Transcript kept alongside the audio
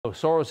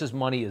Soros'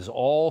 money is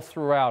all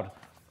throughout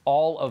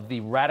all of the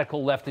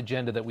radical left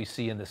agenda that we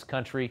see in this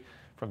country,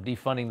 from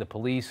defunding the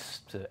police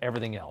to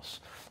everything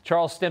else.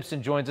 Charles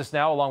Stimson joins us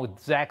now, along with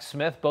Zack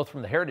Smith, both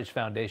from the Heritage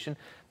Foundation.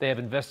 They have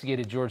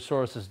investigated George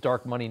Soros'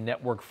 dark money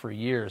network for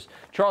years.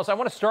 Charles, I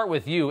want to start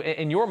with you.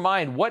 In your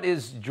mind, what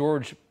is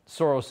George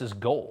Soros'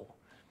 goal?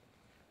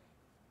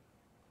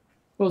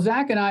 Well,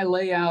 Zack and I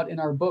lay out in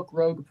our book,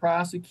 Rogue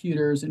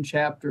Prosecutors, in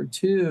Chapter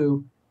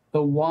 2,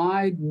 the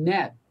wide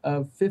net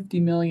of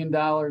 $50 million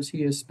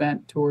he has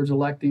spent towards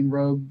electing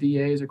rogue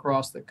DAs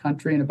across the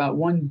country, and about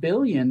 $1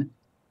 billion,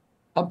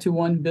 up to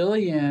 $1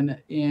 billion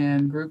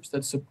in groups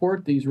that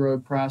support these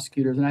rogue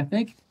prosecutors. And I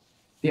think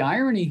the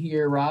irony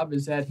here, Rob,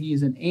 is that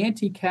he's an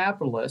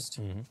anti-capitalist.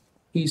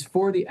 He's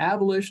for the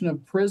abolition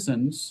of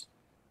prisons,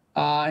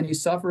 and he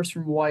suffers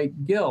from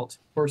white guilt.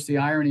 Of course, the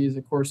irony is,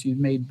 of course, he's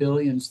made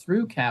billions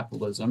through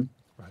capitalism.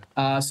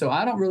 Right. So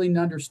I don't really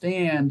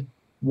understand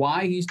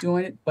why he's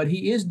doing it, but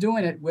he is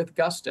doing it with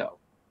gusto.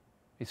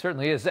 He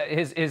certainly is.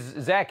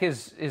 Zack,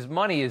 his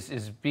money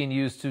is being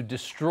used to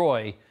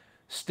destroy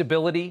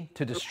stability,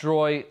 to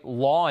destroy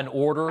law and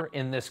order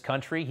in this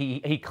country.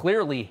 He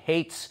clearly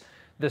hates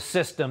the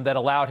system that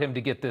allowed him to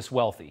get this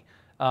wealthy,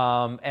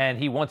 and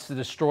he wants to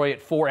destroy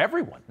it for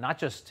everyone, not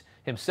just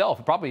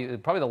himself. Probably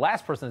the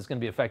last person that's going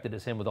to be affected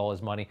is him with all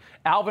his money.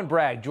 Alvin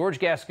Bragg, George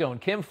Gascon,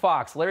 Kim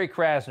Foxx, Larry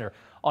Krasner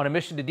on a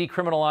mission to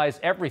decriminalize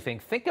everything.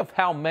 Think of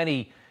how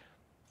many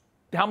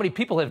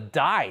people have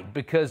died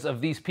because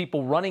of these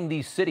people running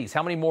these cities,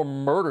 how many more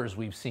murders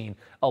we've seen,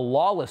 a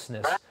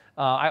lawlessness.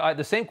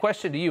 The same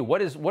question to you.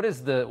 What is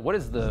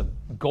the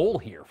goal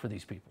here for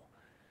these people?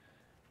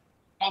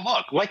 Well,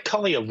 look, like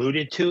Cully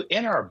alluded to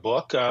in our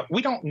book,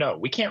 we don't know.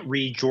 We can't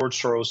read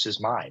George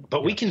Soros' mind,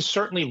 but we can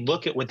certainly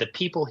look at what the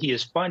people he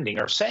is funding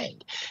are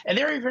saying. And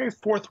they're very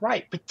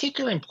forthright,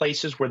 particularly in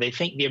places where they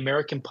think the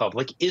American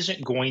public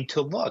isn't going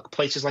to look,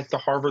 places like the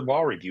Harvard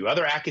Law Review,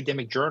 other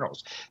academic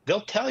journals.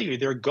 They'll tell you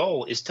their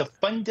goal is to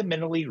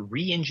fundamentally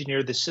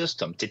re-engineer the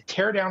system, to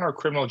tear down our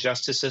criminal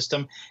justice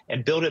system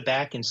and build it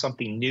back in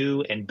something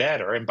new and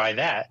better. And by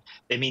that,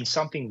 they mean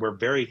something where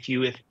very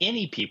few, if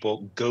any,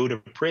 people go to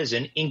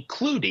prison,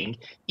 including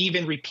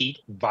even repeat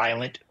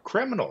violent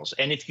criminals.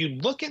 And if you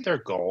look at their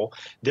goal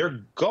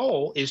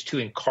is to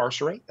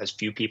incarcerate as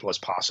few people as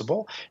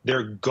possible.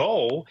 Their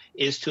goal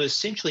is to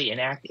essentially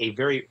enact a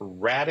very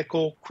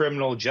radical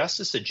criminal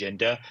justice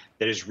agenda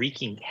that is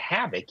wreaking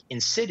havoc in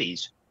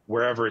cities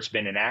wherever it's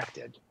been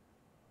enacted.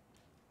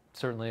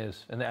 Certainly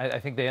is, and I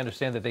think they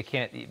understand that they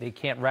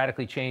can't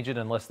radically change it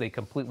unless they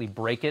completely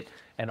break it.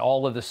 And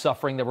all of the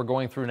suffering that we're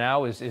going through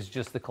now is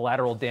just the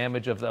collateral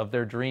damage of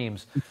their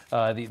dreams.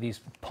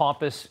 These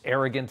pompous,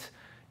 arrogant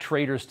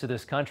traitors to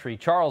this country.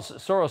 Charles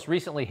Soros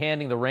recently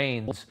handing the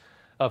reins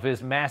of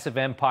his massive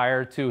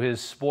empire to his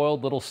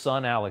spoiled little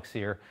son Alex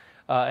here.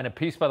 In a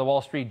piece by the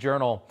Wall Street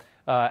Journal,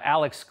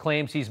 Alex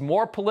claims he's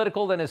more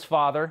political than his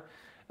father.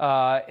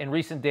 In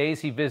recent days,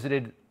 he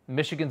visited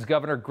Michigan's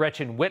Governor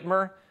Gretchen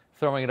Whitmer,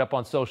 throwing it up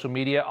on social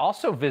media.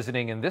 Also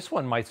visiting, and this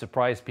one might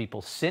surprise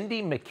people,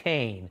 Cindy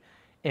McCain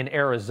in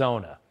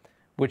Arizona,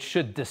 which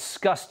should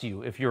disgust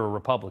you if you're a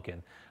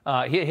Republican.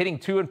 Hitting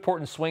two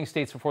important swing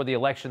states before the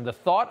election. The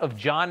thought of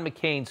John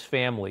McCain's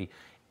family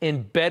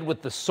in bed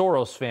with the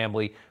Soros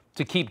family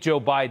to keep Joe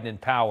Biden in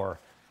power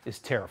is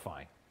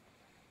terrifying.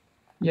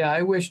 Yeah,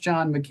 I wish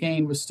John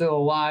McCain was still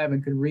alive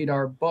and could read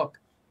our book,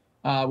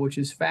 which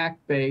is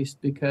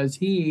fact-based, because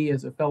he,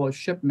 as a fellow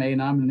shipmate,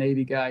 and I'm a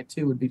Navy guy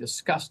too, would be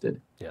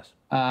disgusted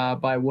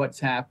by what's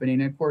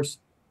happening. And of course,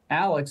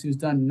 Alex, who's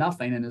done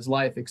nothing in his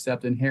life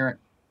except inherit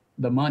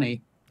the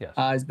money,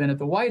 has been at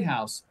the White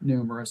House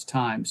numerous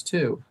times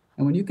too.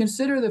 And when you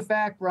consider the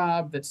fact,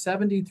 Rob, that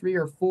 73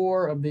 or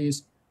 4 of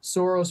these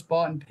Soros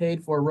bought and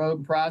paid for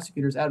rogue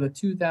prosecutors out of the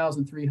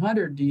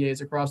 2,300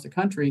 DAs across the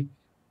country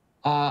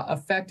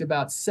affect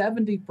about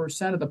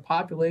 70% of the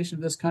population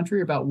of this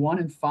country, about 1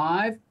 in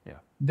 5.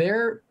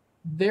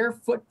 Their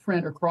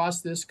footprint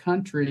across this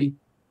country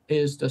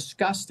is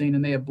disgusting,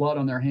 and they have blood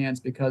on their hands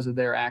because of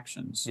their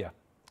actions. Yeah,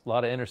 a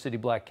lot of inner city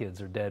black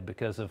kids are dead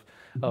because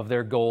of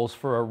their goals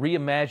for a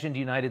reimagined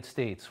United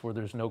States where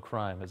there's no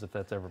crime, as if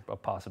that's ever a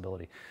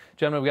possibility.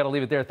 Gentlemen, we got to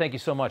leave it there. Thank you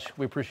so much.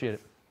 We appreciate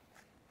it.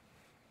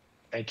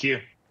 Thank you.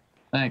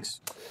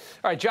 Thanks.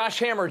 All right, Josh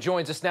Hammer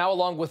joins us now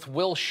along with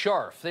Will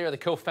Scharf. They are the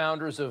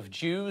co-founders of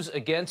Jews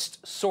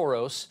Against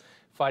Soros,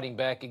 fighting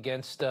back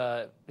against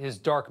his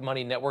dark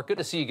money network. Good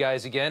to see you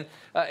guys again.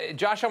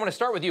 Josh, I want to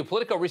start with you.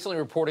 Politico recently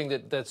reporting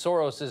that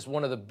Soros is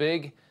one of the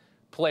big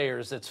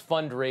players that's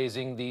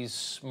fundraising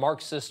these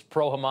Marxist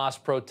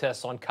pro-Hamas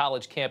protests on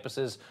college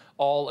campuses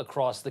all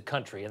across the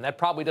country. And that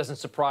probably doesn't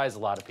surprise a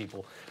lot of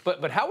people.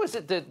 But how is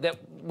it that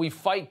we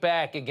fight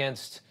back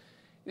against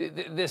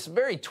this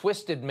very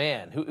twisted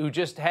man who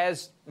just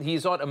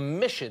he's on a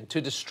mission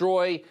to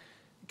destroy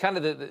kind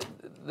of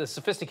the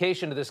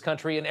sophistication of this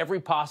country in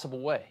every possible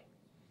way?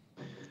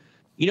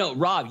 You know,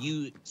 Rob,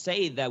 you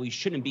say that we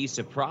shouldn't be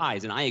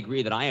surprised, and I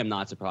agree that I am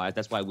not surprised.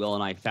 That's why Will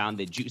and I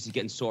founded Juicy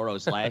Getting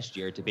Soros last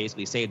year to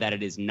basically say that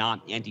it is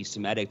not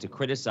anti-Semitic to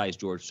criticize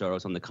George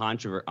Soros. On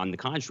the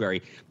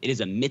contrary, it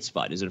is a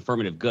mitzvah. It is an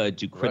affirmative good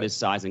to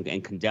criticize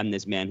and condemn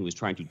this man who is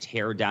trying to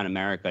tear down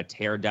America,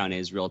 tear down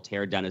Israel,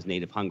 tear down his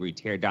native Hungary,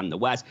 tear down the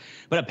West.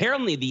 But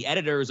apparently the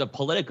editors of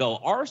Politico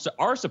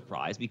are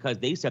surprised because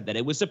they said that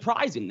it was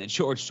surprising that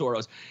George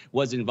Soros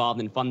was involved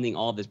in funding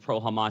all of this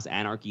pro-Hamas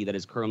anarchy that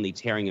is currently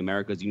tearing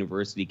America's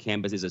university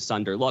campuses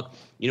asunder. Look,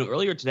 you know,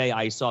 earlier today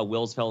I saw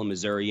Will's fellow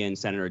Missourian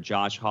Senator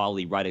Josh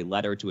Hawley write a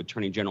letter to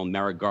Attorney General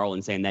Merrick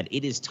Garland saying that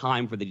it is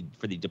time for the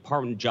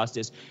Department of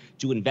Justice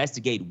to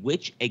investigate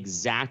which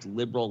exact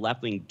liberal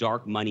left-wing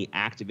dark money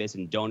activists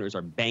and donors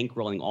are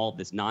bankrolling all of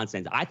this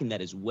nonsense. I think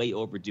that is way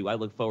overdue. I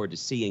look forward to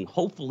seeing,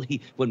 hopefully,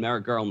 when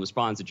Merrick Garland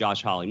responds to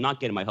Josh Hawley. I'm not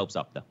getting my hopes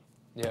up, though.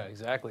 Yeah,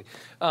 exactly.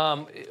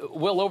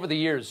 Will, over the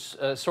years,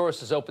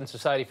 Soros' Open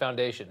Society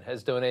Foundation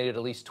has donated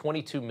at least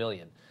 $22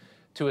 million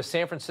to a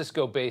San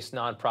Francisco-based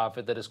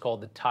nonprofit that is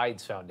called the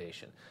Tides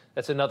Foundation.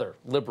 That's another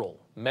liberal,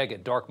 mega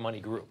dark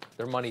money group.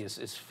 Their money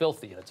is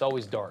filthy, and it's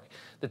always dark.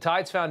 The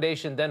Tides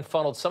Foundation then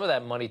funneled some of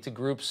that money to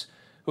groups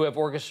who have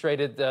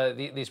orchestrated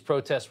these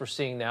protests we're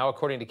seeing now.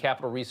 According to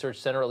Capital Research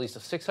Center, at least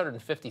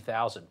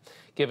 $650,000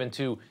 given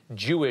to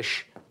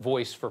Jewish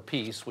Voice for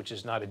Peace, which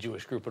is not a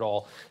Jewish group at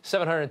all,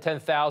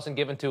 $710,000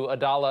 given to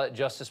Adala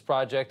Justice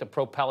Project, a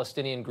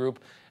pro-Palestinian group,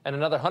 and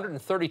another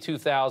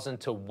 $132,000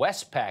 to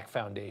Westpac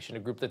Foundation, a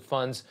group that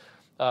funds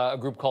a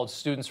group called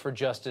Students for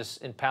Justice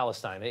in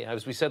Palestine.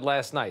 As we said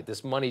last night,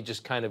 this money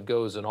just kind of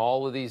goes in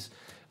all of these,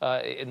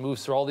 it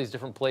moves through all these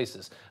different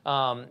places.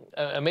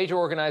 A major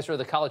organizer of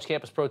the college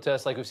campus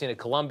protests, like we've seen at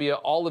Columbia,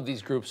 all of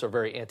these groups are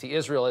very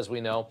anti-Israel, as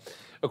we know.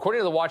 According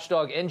to the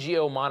watchdog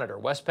NGO Monitor,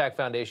 Westpac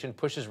Foundation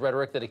pushes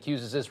rhetoric that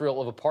accuses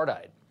Israel of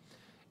apartheid,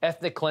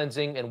 ethnic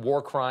cleansing, and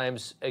war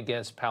crimes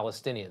against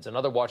Palestinians.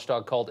 Another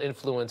watchdog called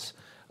Influence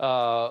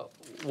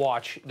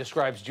Watch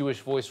describes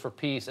Jewish Voice for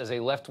Peace as a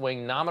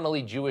left-wing,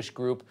 nominally Jewish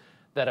group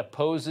that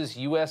opposes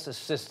U.S.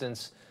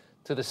 assistance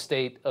to the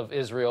state of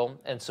Israel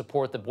and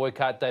support the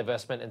boycott,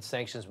 divestment, and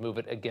sanctions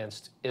movement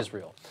against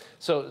Israel.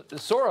 So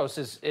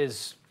Soros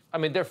is I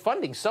mean, they're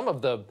funding some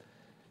of the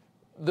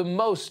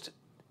most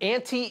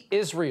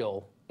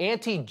anti-Israel,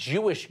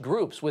 anti-Jewish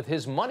groups with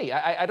his money.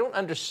 I don't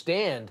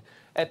understand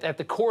at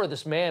the core of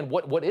this man,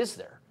 what is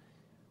there?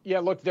 Yeah,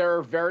 look, there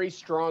are very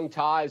strong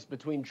ties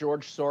between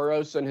George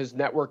Soros and his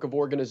network of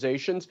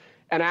organizations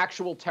and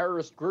actual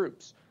terrorist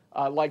groups,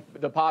 like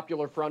the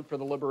Popular Front for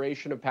the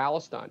Liberation of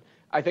Palestine.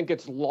 I think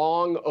it's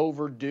long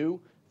overdue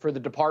for the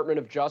Department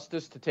of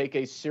Justice to take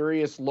a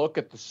serious look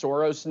at the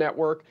Soros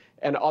network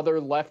and other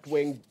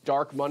left-wing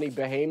dark money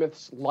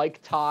behemoths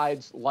like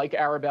Tides, like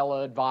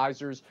Arabella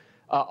Advisors,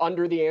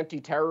 under the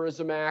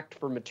Anti-Terrorism Act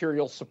for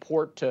material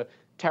support to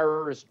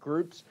terrorist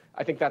groups.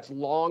 I think that's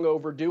long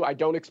overdue. I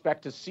don't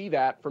expect to see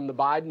that from the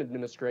Biden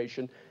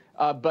administration.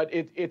 But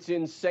it's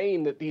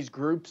insane that these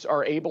groups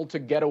are able to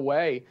get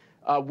away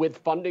with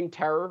funding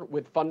terror,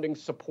 with funding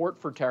support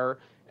for terror,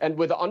 and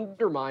with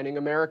undermining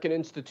American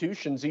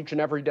institutions each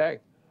and every day.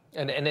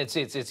 And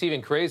it's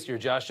even crazier,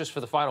 Josh, just for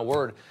the final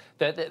word,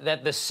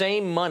 that the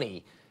same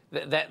money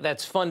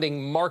that's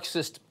funding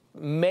Marxist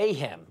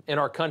mayhem in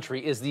our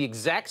country is the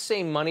exact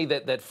same money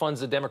that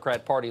funds the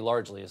Democrat Party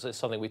largely. Is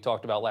something we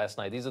talked about last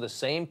night. These are the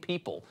same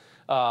people.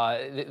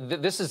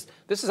 This is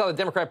how the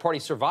Democrat Party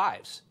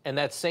survives, and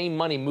that same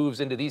money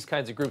moves into these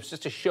kinds of groups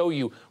just to show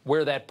you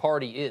where that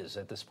party is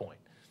at this point.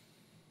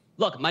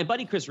 Look, my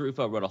buddy Chris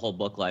Rufo wrote a whole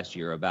book last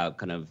year about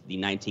kind of the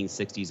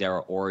 1960s era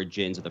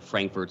origins of the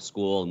Frankfurt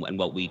School and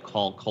what we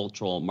call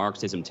cultural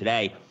Marxism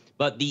today.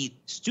 But the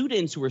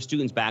students who were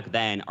students back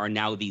then are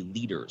now the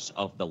leaders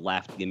of the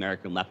left, the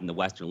American left and the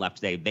Western left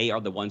today. They are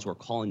the ones who are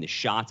calling the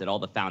shots at all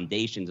the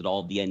foundations, at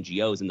all of the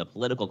NGOs, in the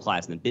political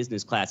class, in the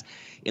business class,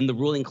 in the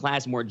ruling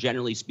class, more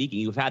generally speaking.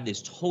 You've had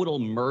this total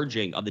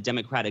merging of the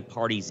Democratic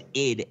Party's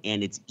id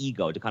and its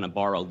ego, to kind of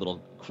borrow a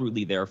little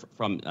crudely there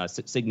from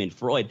Sigmund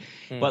Freud.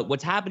 But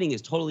what's happening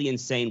is totally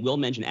insane. Will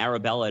mentioned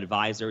Arabella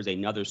Advisors,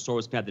 another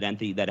Soros-connected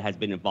entity that has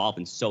been involved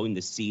in sowing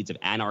the seeds of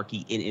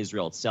anarchy in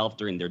Israel itself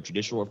during their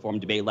judicial reform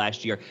debate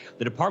last year.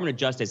 The Department of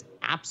Justice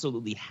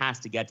absolutely has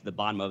to get to the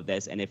bottom of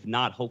this, and if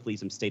not, hopefully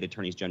some state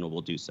attorneys general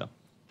will do so.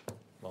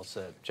 Well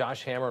said.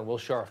 Josh Hammer and Will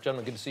Scharf.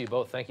 Gentlemen, good to see you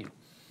both. Thank you.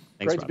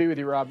 Thanks, Great to be with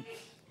you, Rob.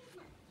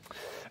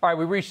 All right,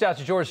 we reached out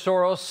to George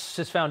Soros,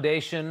 his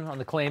foundation, on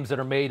the claims that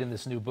are made in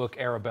this new book,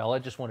 Arabella.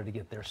 Just wanted to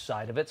get their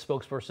side of it.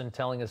 Spokesperson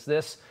telling us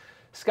this: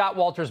 Scott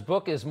Walter's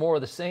book is more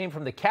of the same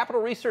from the Capital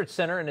Research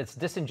Center and its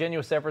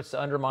disingenuous efforts to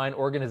undermine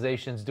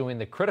organizations doing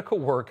the critical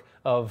work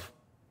of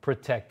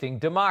protecting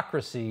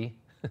democracy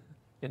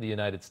in the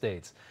United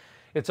States.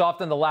 It's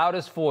often the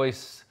loudest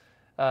voice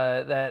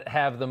that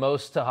have the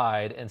most to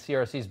hide, and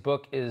CRC's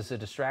book is a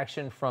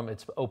distraction from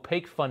its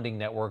opaque funding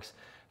networks,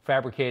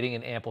 fabricating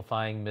and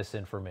amplifying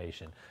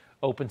misinformation.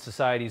 Open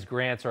Society's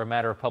grants are a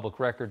matter of public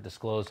record,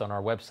 disclosed on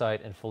our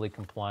website and fully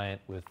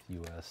compliant with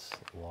U.S.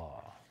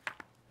 law.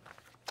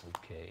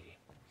 Okay.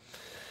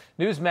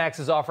 Newsmax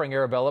is offering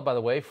Arabella, by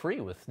the way, free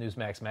with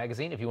Newsmax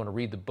magazine. If you want to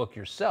read the book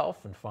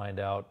yourself and find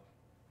out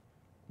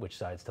which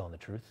side's telling the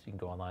truth, you can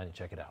go online and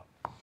check it out.